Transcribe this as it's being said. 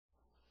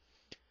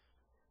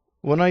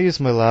When I use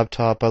my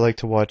laptop, I like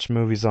to watch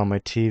movies on my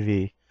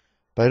TV,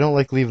 but I don't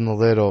like leaving the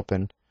lid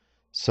open,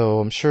 so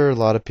I'm sure a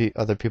lot of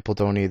other people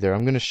don't either.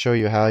 I'm going to show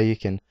you how you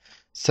can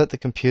set the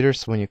computer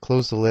so when you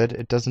close the lid,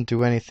 it doesn't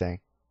do anything.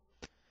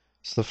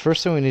 So the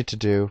first thing we need to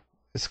do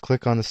is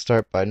click on the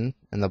Start button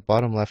in the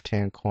bottom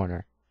left-hand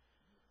corner.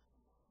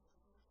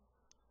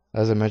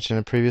 As I mentioned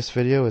in a previous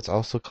video, it's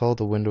also called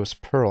the Windows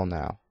Pearl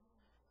now,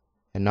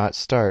 and not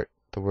Start.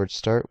 The word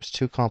Start was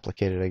too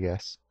complicated, I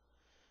guess.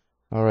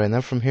 Alright, and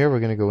then from here we're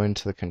going to go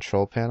into the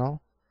control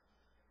panel.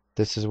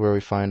 This is where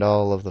we find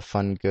all of the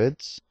fun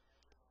goods.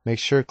 Make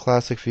sure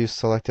Classic View is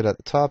selected at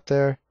the top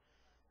there.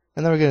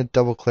 And then we're going to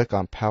double click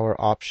on Power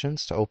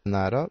Options to open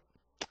that up.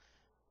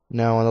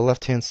 Now on the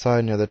left hand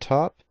side near the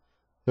top,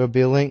 there will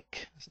be a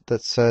link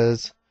that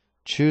says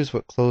choose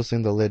what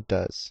closing the lid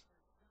does.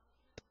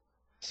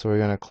 So we're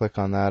going to click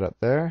on that up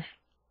there.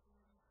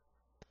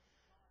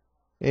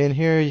 In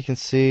here you can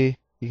see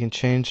you can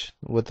change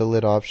what the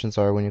lid options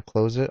are when you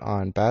close it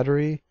on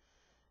battery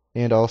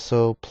and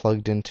also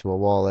plugged into a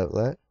wall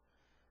outlet.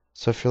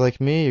 So if you're like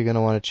me, you're going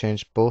to want to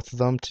change both of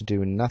them to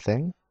do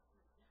nothing.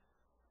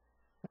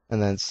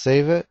 And then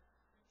save it.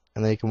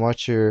 And then you can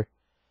watch your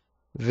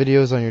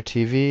videos on your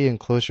TV and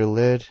close your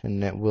lid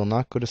and it will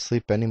not go to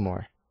sleep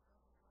anymore.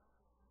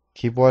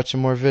 Keep watching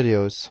more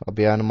videos. I'll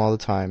be on them all the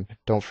time.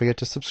 Don't forget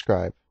to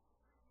subscribe.